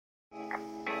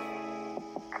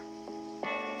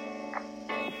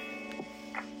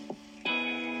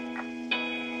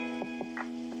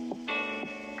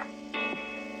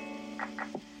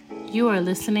You are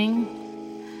listening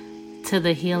to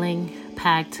the Healing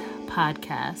Pact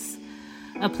podcast,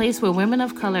 a place where women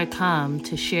of color come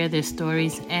to share their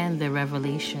stories and their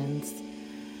revelations.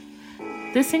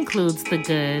 This includes the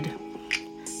good,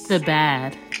 the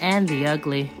bad, and the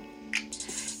ugly.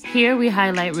 Here we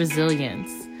highlight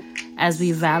resilience as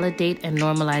we validate and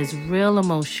normalize real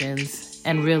emotions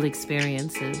and real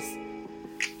experiences.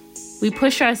 We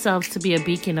push ourselves to be a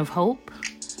beacon of hope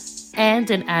and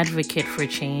an advocate for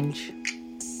change.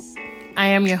 I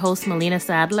am your host, Melina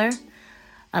Sadler,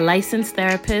 a licensed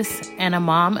therapist and a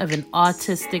mom of an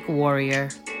autistic warrior.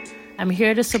 I'm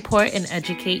here to support and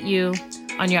educate you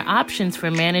on your options for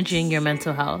managing your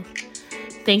mental health.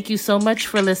 Thank you so much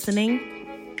for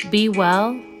listening. Be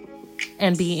well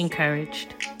and be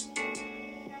encouraged.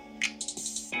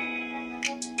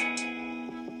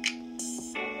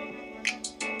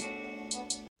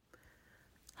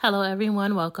 Hello,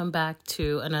 everyone. Welcome back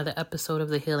to another episode of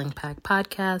the Healing Pact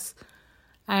podcast.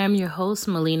 I am your host,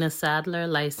 Melina Sadler,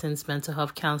 licensed mental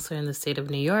health counselor in the state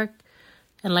of New York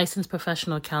and licensed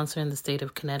professional counselor in the state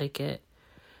of Connecticut.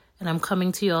 And I'm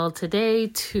coming to you all today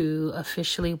to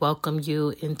officially welcome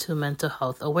you into Mental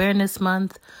Health Awareness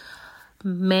Month.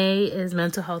 May is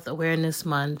Mental Health Awareness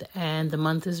Month, and the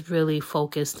month is really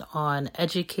focused on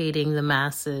educating the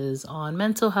masses on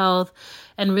mental health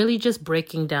and really just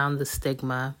breaking down the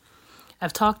stigma.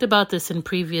 I've talked about this in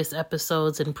previous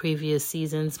episodes and previous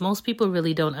seasons. Most people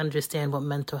really don't understand what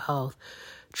mental health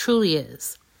truly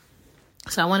is.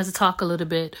 So I wanted to talk a little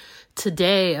bit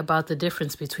today about the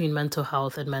difference between mental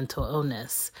health and mental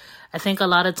illness. I think a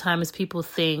lot of times people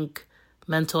think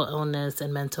mental illness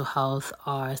and mental health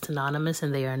are synonymous,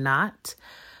 and they are not.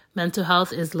 Mental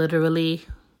health is literally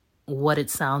what it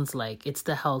sounds like. It's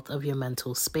the health of your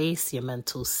mental space, your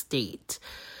mental state.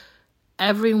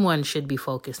 Everyone should be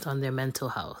focused on their mental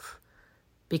health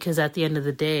because at the end of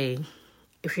the day,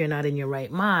 if you're not in your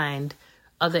right mind,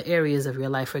 other areas of your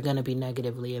life are going to be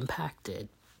negatively impacted.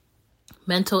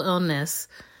 Mental illness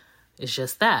is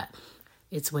just that.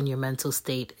 It's when your mental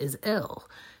state is ill.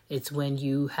 It's when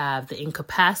you have the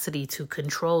incapacity to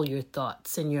control your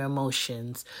thoughts and your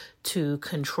emotions, to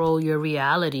control your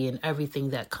reality and everything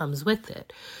that comes with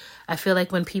it. I feel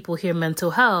like when people hear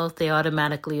mental health, they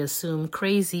automatically assume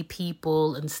crazy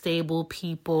people, unstable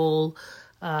people,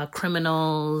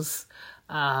 criminals,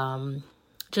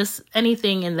 just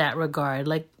anything in that regard,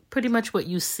 like pretty much what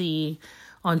you see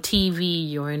on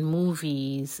TV or in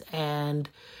movies. And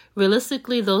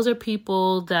realistically, those are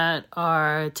people that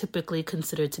are typically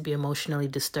considered to be emotionally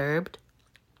disturbed.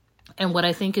 And what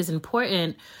I think is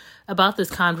important about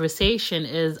this conversation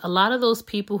is a lot of those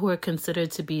people who are considered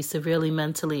to be severely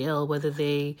mentally ill, whether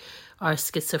they are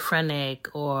schizophrenic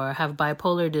or have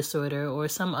bipolar disorder or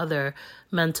some other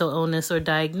mental illness or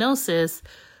diagnosis,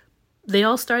 they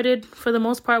all started, for the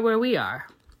most part, where we are.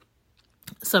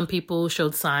 Some people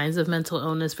showed signs of mental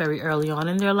illness very early on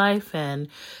in their life, and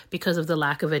because of the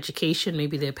lack of education,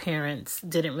 maybe their parents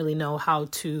didn't really know how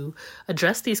to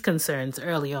address these concerns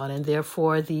early on, and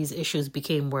therefore these issues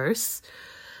became worse.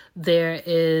 There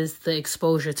is the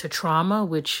exposure to trauma,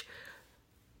 which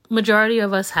majority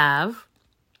of us have,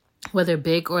 whether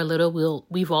big or little.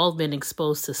 We've all been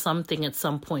exposed to something at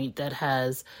some point that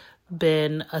has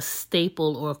been a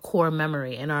staple or core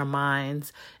memory in our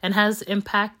minds and has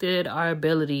impacted our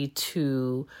ability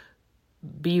to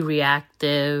be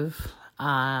reactive,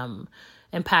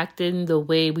 impacting the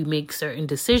way we make certain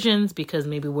decisions because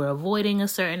maybe we're avoiding a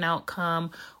certain outcome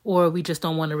or we just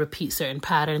don't want to repeat certain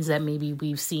patterns that maybe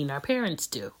we've seen our parents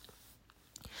do.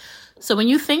 So when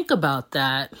you think about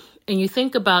that, and you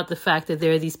think about the fact that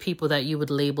there are these people that you would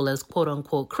label as quote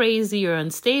unquote crazy or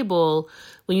unstable,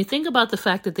 when you think about the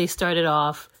fact that they started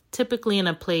off typically in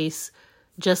a place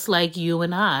just like you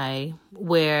and I,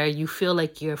 where you feel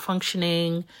like you're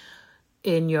functioning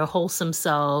in your wholesome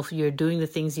self, you're doing the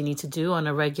things you need to do on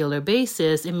a regular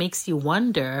basis, it makes you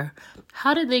wonder,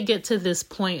 how did they get to this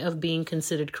point of being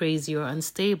considered crazy or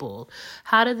unstable?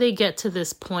 How did they get to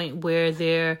this point where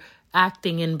they're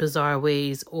acting in bizarre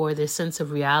ways or their sense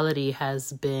of reality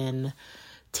has been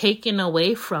taken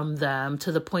away from them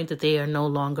to the point that they are no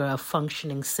longer a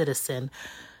functioning citizen?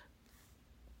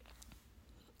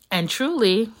 And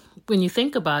truly, when you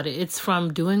think about it, it's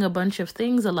from doing a bunch of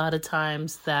things a lot of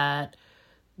times that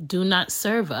do not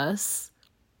serve us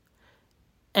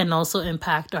and also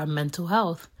impact our mental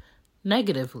health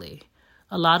negatively.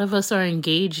 A lot of us are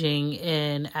engaging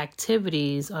in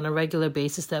activities on a regular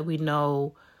basis that we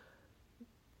know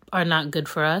are not good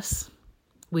for us.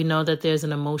 We know that there's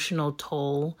an emotional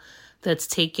toll that's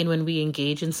taken when we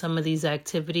engage in some of these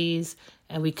activities,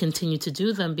 and we continue to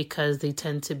do them because they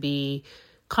tend to be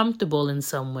comfortable in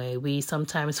some way. We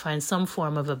sometimes find some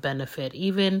form of a benefit,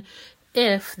 even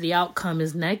if the outcome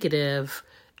is negative.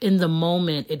 In the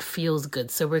moment, it feels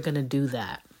good, so we're going to do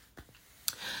that.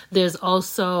 There's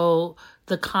also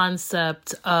the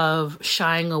concept of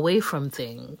shying away from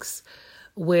things,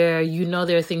 where you know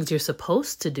there are things you're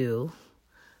supposed to do,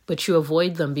 but you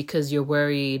avoid them because you're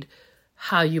worried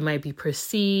how you might be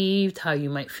perceived, how you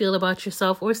might feel about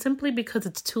yourself, or simply because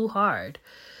it's too hard.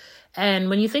 And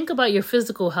when you think about your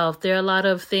physical health, there are a lot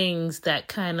of things that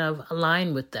kind of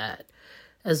align with that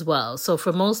as well. So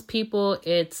for most people,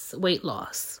 it's weight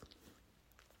loss.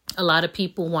 A lot of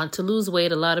people want to lose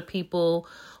weight. A lot of people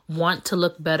want to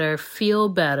look better, feel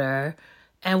better.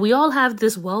 And we all have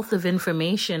this wealth of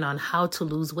information on how to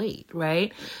lose weight,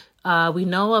 right? We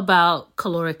know about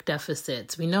caloric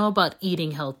deficits. We know about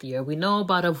eating healthier. We know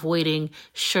about avoiding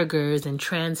sugars and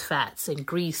trans fats and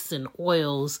grease and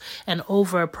oils and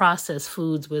over-processed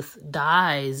foods with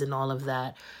dyes and all of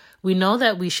that. We know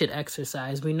that we should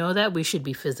exercise. We know that we should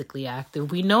be physically active.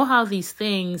 We know how these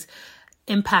things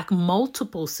impact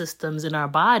multiple systems in our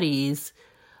bodies,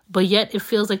 but yet it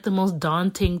feels like the most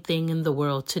daunting thing in the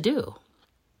world to do.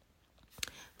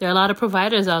 There are a lot of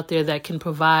providers out there that can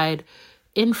provide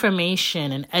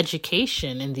information and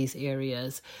education in these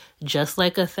areas, just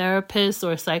like a therapist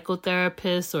or a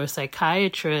psychotherapist or a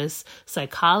psychiatrist,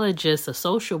 psychologist, a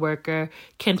social worker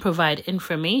can provide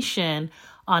information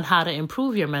on how to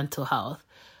improve your mental health.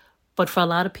 But for a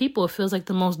lot of people, it feels like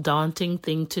the most daunting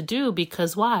thing to do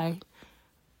because why?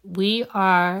 We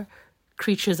are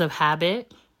creatures of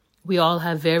habit. We all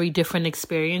have very different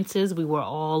experiences. We were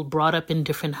all brought up in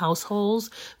different households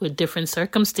with different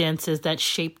circumstances that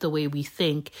shape the way we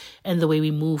think and the way we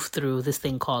move through this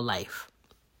thing called life.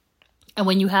 And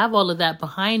when you have all of that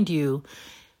behind you,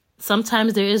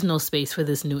 sometimes there is no space for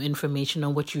this new information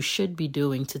on what you should be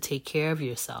doing to take care of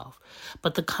yourself.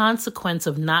 But the consequence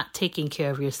of not taking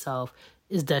care of yourself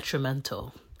is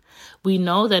detrimental. We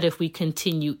know that if we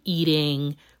continue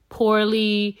eating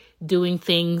poorly, doing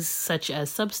things such as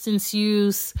substance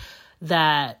use,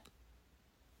 that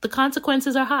the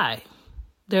consequences are high.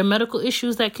 There are medical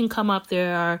issues that can come up.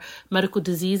 There are medical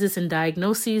diseases and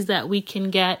diagnoses that we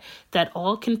can get that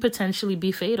all can potentially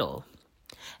be fatal.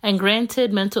 And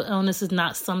granted, mental illness is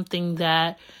not something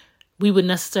that we would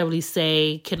necessarily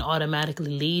say can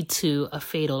automatically lead to a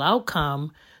fatal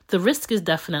outcome. The risk is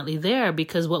definitely there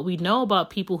because what we know about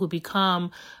people who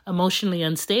become emotionally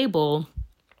unstable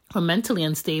or mentally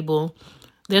unstable,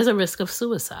 there's a risk of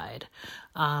suicide.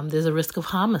 There's a risk of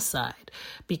homicide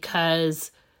because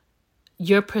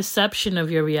your perception of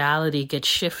your reality gets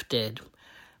shifted.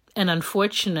 And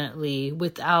unfortunately,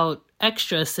 without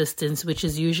extra assistance, which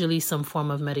is usually some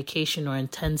form of medication or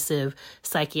intensive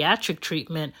psychiatric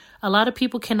treatment, a lot of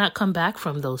people cannot come back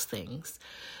from those things.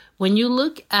 When you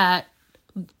look at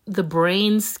the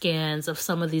brain scans of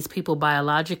some of these people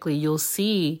biologically, you'll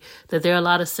see that there are a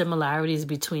lot of similarities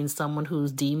between someone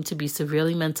who's deemed to be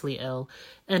severely mentally ill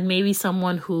and maybe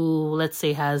someone who, let's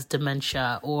say, has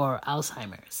dementia or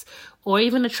Alzheimer's or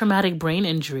even a traumatic brain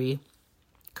injury.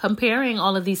 Comparing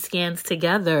all of these scans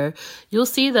together, you'll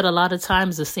see that a lot of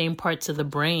times the same parts of the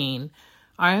brain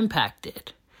are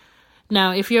impacted.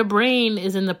 Now, if your brain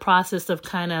is in the process of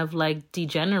kind of like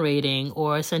degenerating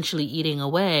or essentially eating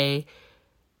away,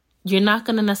 you're not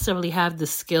going to necessarily have the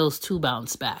skills to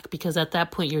bounce back because at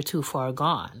that point you're too far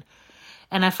gone.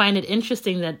 And I find it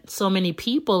interesting that so many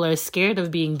people are scared of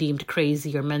being deemed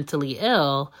crazy or mentally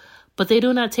ill, but they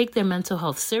do not take their mental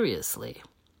health seriously.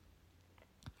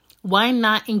 Why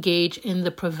not engage in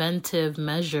the preventive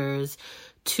measures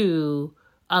to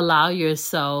allow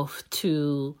yourself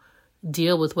to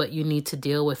deal with what you need to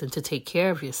deal with and to take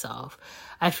care of yourself?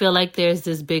 I feel like there's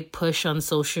this big push on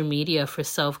social media for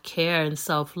self-care and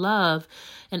self-love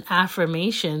and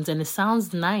affirmations, and it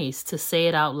sounds nice to say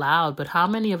it out loud, but how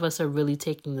many of us are really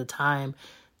taking the time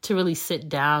to really sit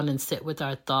down and sit with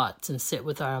our thoughts and sit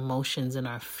with our emotions and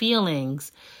our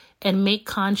feelings and make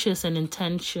conscious and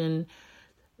intention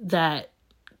that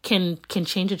can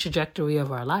change the trajectory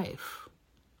of our life?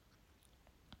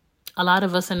 A lot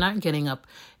of us are not getting up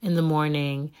in the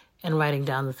morning and writing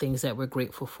down the things that we're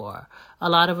grateful for. A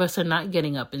lot of us are not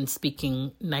getting up and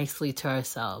speaking nicely to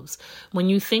ourselves. When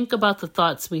you think about the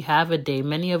thoughts we have a day,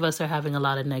 many of us are having a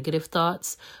lot of negative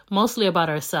thoughts, mostly about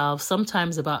ourselves,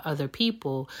 sometimes about other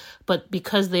people. But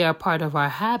because they are part of our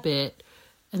habit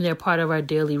and they're part of our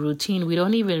daily routine, we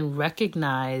don't even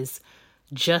recognize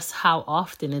just how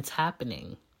often it's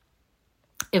happening.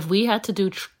 If we had to do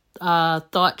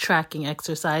thought tracking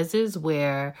exercises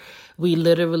where we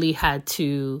literally had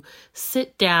to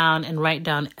sit down and write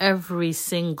down every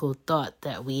single thought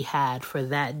that we had for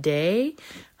that day,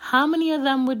 how many of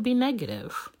them would be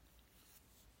negative?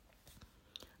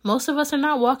 Most of us are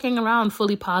not walking around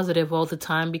fully positive all the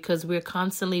time because we're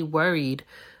constantly worried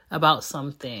about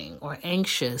something or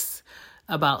anxious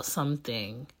about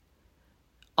something.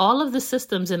 All of the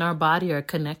systems in our body are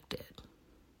connected.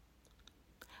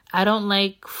 I don't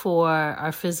like for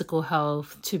our physical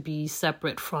health to be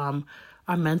separate from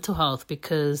our mental health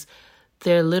because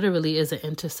there literally is an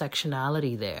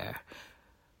intersectionality there.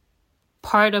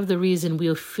 Part of the reason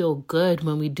we'll feel good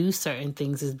when we do certain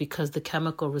things is because the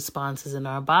chemical responses in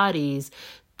our bodies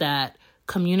that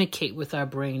communicate with our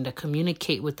brain, that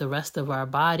communicate with the rest of our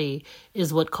body,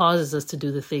 is what causes us to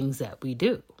do the things that we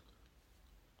do.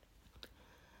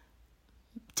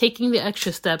 Taking the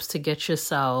extra steps to get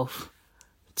yourself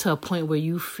to a point where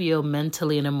you feel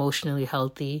mentally and emotionally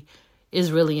healthy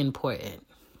is really important.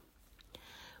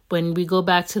 When we go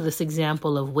back to this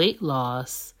example of weight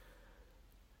loss,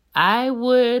 I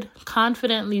would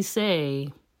confidently say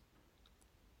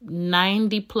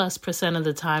 90+% of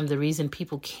the time, the reason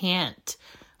people can't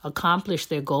accomplish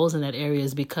their goals in that area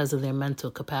is because of their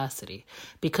mental capacity,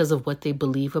 because of what they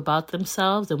believe about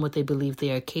themselves and what they believe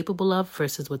they are capable of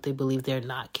versus what they believe they're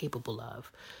not capable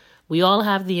of. We all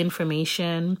have the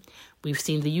information. We've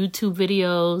seen the YouTube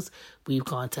videos. We've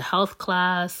gone to health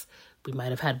class. We might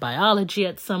have had biology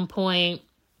at some point.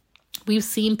 We've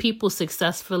seen people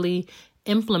successfully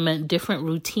implement different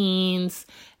routines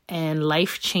and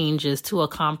life changes to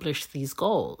accomplish these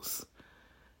goals.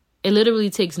 It literally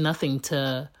takes nothing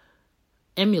to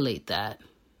emulate that.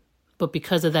 But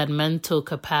because of that mental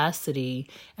capacity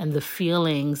and the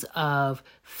feelings of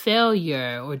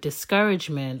failure or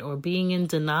discouragement or being in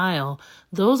denial,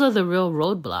 those are the real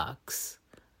roadblocks.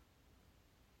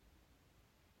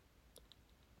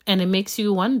 And it makes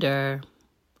you wonder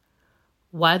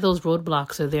why those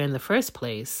roadblocks are there in the first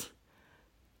place.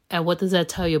 And what does that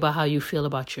tell you about how you feel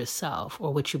about yourself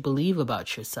or what you believe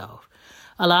about yourself?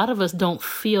 A lot of us don't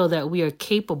feel that we are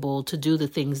capable to do the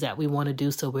things that we want to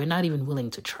do, so we're not even willing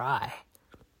to try.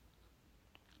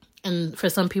 And for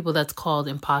some people, that's called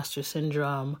imposter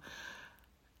syndrome.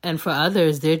 And for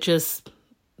others, there's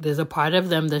a part of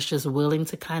them that's just willing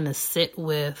to kind of sit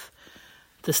with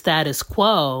the status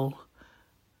quo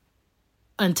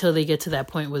until they get to that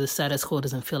point where the status quo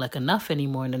doesn't feel like enough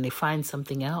anymore, and then they find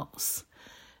something else.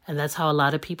 And that's how a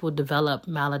lot of people develop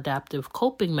maladaptive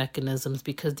coping mechanisms,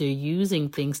 because they're using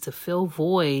things to fill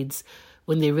voids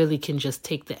when they really can just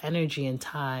take the energy and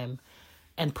time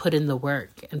and put in the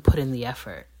work and put in the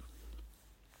effort.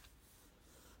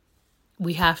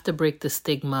 We have to break the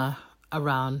stigma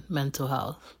around mental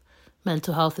health.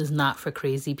 Mental health is not for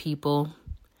crazy people.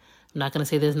 I'm not going to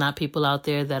say there's not people out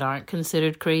there that aren't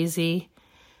considered crazy,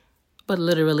 but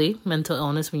literally mental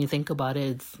illness, when you think about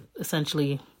it, it's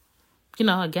essentially,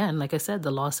 again, like I said,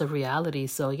 the loss of reality.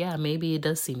 So yeah, maybe it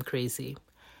does seem crazy.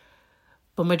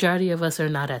 But majority of us are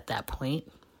not at that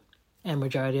point. And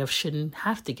majority of us shouldn't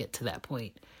have to get to that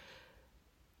point.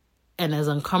 And as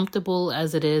uncomfortable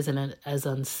as it is and as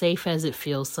unsafe as it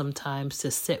feels sometimes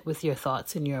to sit with your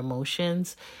thoughts and your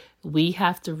emotions, we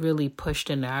have to really push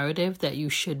the narrative that you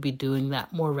should be doing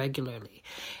that more regularly.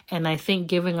 And I think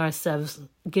giving ourselves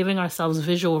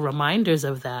visual reminders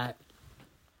of that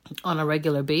on a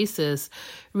regular basis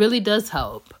really does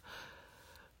help.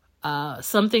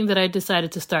 Something that I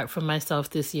decided to start for myself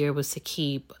this year was to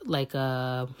keep like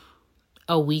a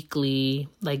weekly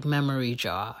memory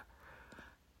jar,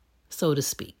 so to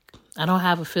speak. I don't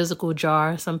have a physical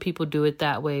jar. Some people do it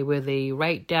that way, where they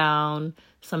write down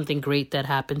something great that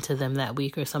happened to them that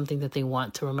week or something that they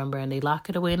want to remember, and they lock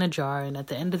it away in a jar, and at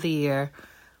the end of the year,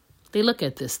 they look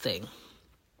at this thing.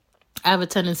 I have a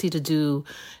tendency to do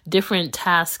different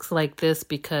tasks like this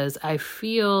because I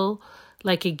feel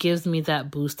like it gives me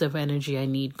that boost of energy I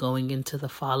need going into the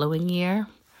following year.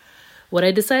 What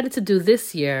I decided to do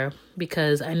this year,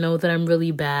 because I know that I'm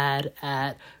really bad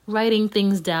at writing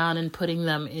things down and putting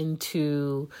them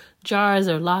into jars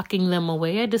or locking them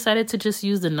away, I decided to just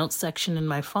use the notes section in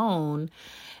my phone.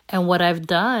 And what I've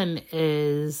done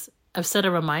is I've set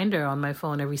a reminder on my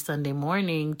phone every Sunday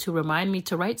morning to remind me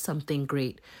to write something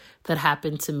great that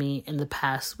happened to me in the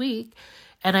past week.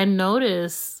 And I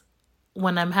notice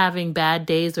when I'm having bad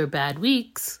days or bad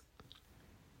weeks,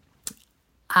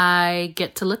 I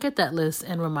get to look at that list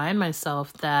and remind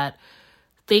myself that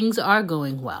things are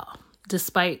going well,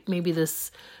 despite maybe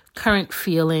this current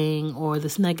feeling or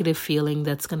this negative feeling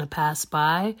that's going to pass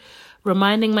by.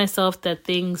 Reminding myself that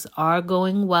things are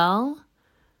going well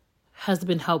has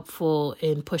been helpful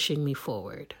in pushing me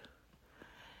forward.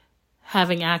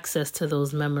 Having access to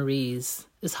those memories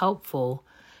is helpful,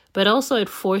 but also it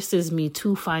forces me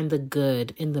to find the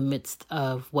good in the midst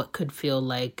of what could feel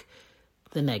like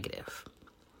the negative.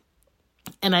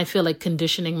 And I feel like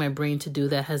conditioning my brain to do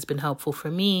that has been helpful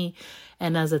for me.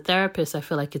 And as a therapist, I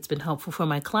feel like it's been helpful for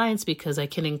my clients because I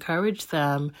can encourage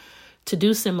them to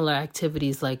do similar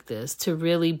activities like this, to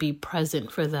really be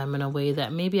present for them in a way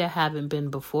that maybe I haven't been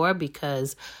before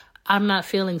because I'm not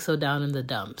feeling so down in the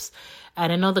dumps.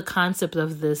 And I know the concept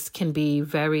of this can be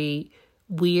very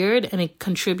weird and it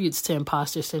contributes to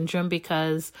imposter syndrome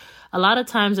because a lot of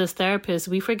times as therapists,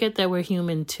 we forget that we're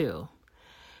human too.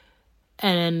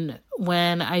 And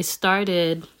when I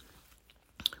started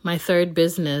my third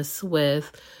business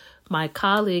with my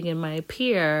colleague and my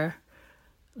peer,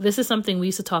 this is something we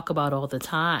used to talk about all the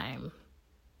time,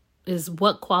 is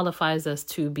what qualifies us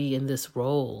to be in this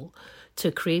role,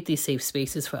 to create these safe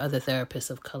spaces for other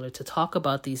therapists of color, to talk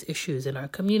about these issues in our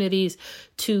communities,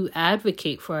 to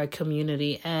advocate for our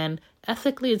community. And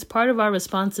ethically, it's part of our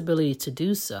responsibility to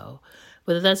do so,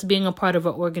 whether that's being a part of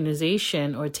an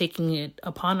organization or taking it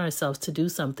upon ourselves to do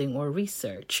something or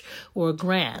research or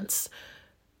grants.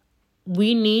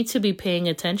 We need to be paying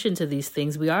attention to these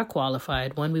things. We are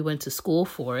qualified. When we went to school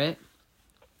for it,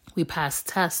 we passed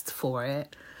tests for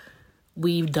it.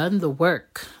 We've done the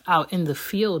work out in the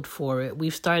field for it.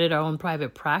 We've started our own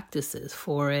private practices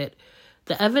for it.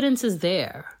 The evidence is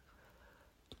there.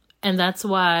 And that's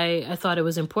why I thought it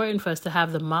was important for us to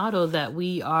have the motto that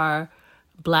we are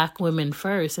Black women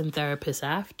first and therapists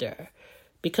after,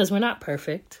 because we're not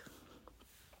perfect.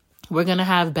 We're going to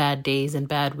have bad days and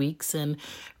bad weeks, and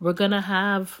we're going to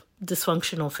have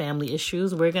dysfunctional family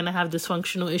issues. We're going to have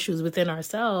dysfunctional issues within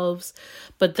ourselves,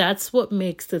 but that's what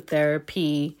makes the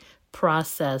therapy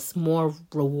process more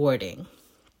rewarding.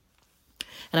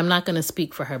 And I'm not going to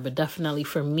speak for her, but definitely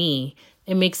for me,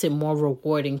 it makes it more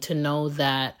rewarding to know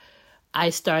that I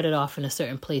started off in a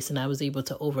certain place and I was able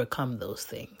to overcome those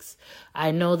things.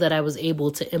 I know that I was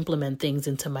able to implement things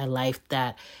into my life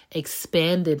that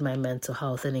expanded my mental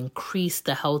health and increased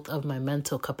the health of my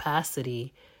mental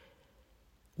capacity.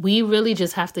 We really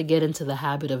just have to get into the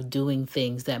habit of doing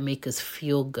things that make us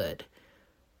feel good.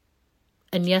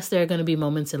 And yes, there are going to be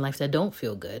moments in life that don't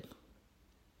feel good.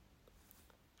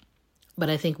 But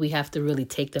I think we have to really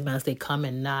take them as they come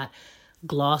and not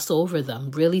gloss over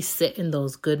them. Really sit in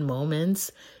those good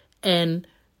moments and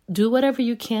do whatever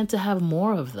you can to have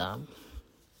more of them.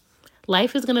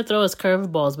 Life is going to throw us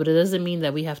curveballs, but it doesn't mean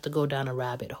that we have to go down a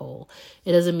rabbit hole.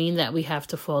 It doesn't mean that we have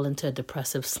to fall into a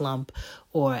depressive slump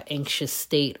or anxious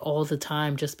state all the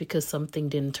time just because something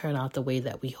didn't turn out the way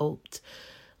that we hoped.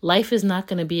 Life is not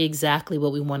going to be exactly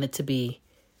what we want it to be.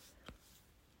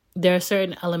 There are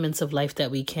certain elements of life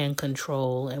that we can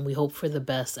control, and we hope for the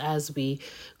best as we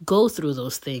go through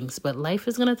those things. But life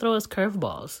is going to throw us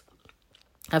curveballs.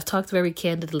 I've talked very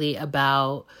candidly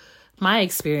about my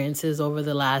experiences over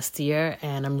the last year,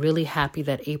 and I'm really happy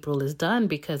that April is done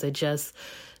because I just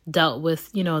dealt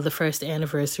with, the first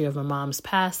anniversary of my mom's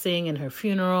passing and her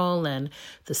funeral, and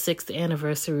the 6th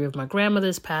anniversary of my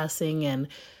grandmother's passing, and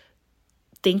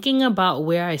thinking about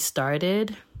where I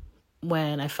started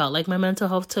when I felt like my mental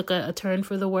health took a turn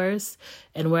for the worse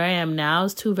and where I am now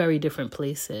is two very different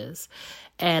places.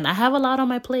 And I have a lot on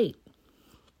my plate.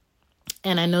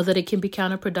 And I know that it can be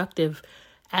counterproductive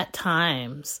at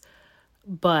times,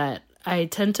 but I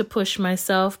tend to push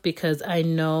myself because I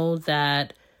know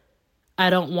that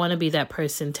I don't want to be that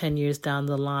person 10 years down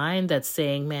the line that's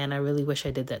saying, man, I really wish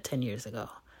I did that 10 years ago.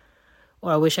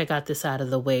 Or I wish I got this out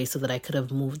of the way so that I could have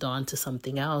moved on to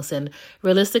something else. And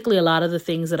realistically, a lot of the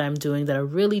things that I'm doing that are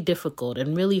really difficult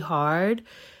and really hard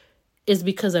is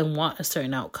because I want a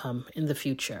certain outcome in the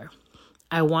future.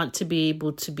 I want to be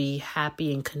able to be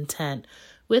happy and content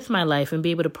with my life and be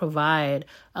able to provide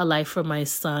a life for my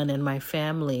son and my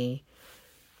family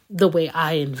the way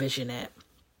I envision it.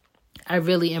 I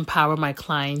really empower my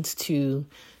clients to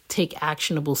take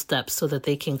actionable steps so that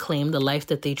they can claim the life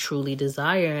that they truly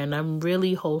desire. And I'm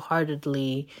really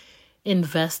wholeheartedly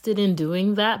invested in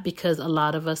doing that because a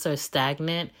lot of us are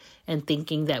stagnant and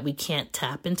thinking that we can't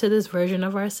tap into this version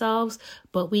of ourselves,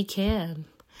 but we can.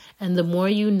 And the more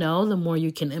you know, the more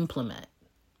you can implement.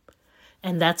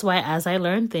 And that's why as I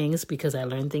learn things, because I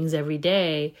learn things every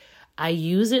day, I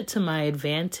use it to my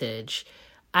advantage.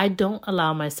 I don't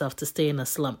allow myself to stay in a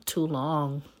slump too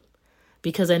long,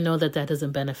 because I know that that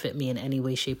doesn't benefit me in any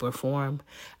way, shape, or form.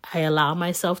 I allow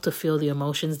myself to feel the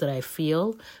emotions that I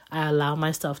feel. I allow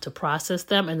myself to process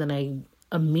them, and then I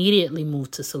immediately move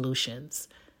to solutions.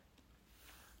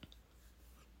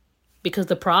 Because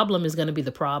the problem is going to be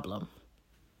the problem.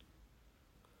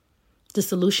 The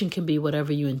solution can be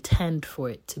whatever you intend for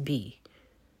it to be.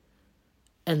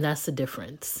 And that's the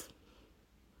difference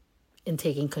in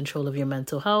taking control of your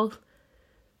mental health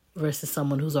versus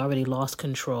someone who's already lost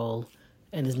control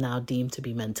and is now deemed to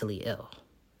be mentally ill.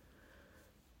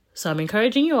 So I'm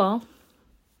encouraging you all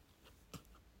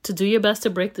to do your best to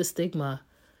break the stigma.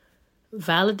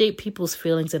 Validate people's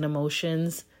feelings and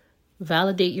emotions.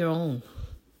 Validate your own.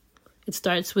 It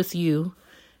starts with you.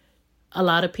 A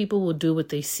lot of people will do what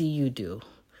they see you do.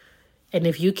 And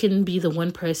if you can be the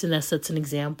one person that sets an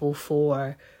example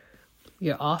for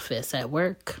your office at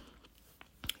work,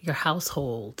 your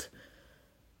household,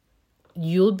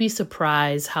 you'll be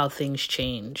surprised how things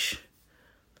change.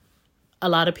 A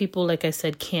lot of people, like I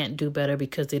said, can't do better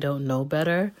because they don't know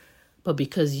better, but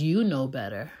because you know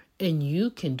better and you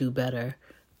can do better,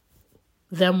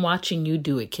 them watching you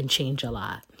do it can change a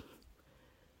lot.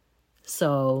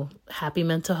 So, happy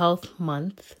Mental Health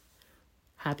Month.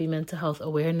 Happy Mental Health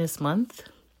Awareness Month.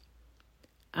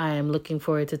 I am looking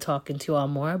forward to talking to you all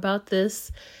more about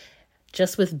this,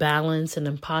 just with balance and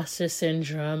imposter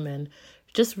syndrome and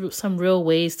just some real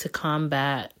ways to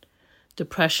combat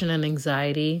depression and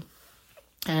anxiety.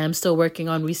 I am still working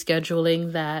on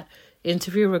rescheduling that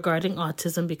interview regarding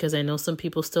autism because I know some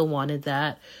people still wanted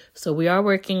that. So we are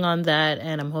working on that,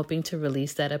 and I'm hoping to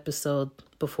release that episode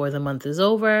before the month is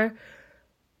over.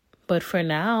 But for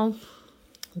now,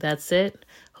 that's it.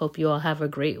 Hope you all have a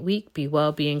great week. Be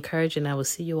well, be encouraged, and I will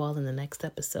see you all in the next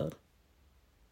episode.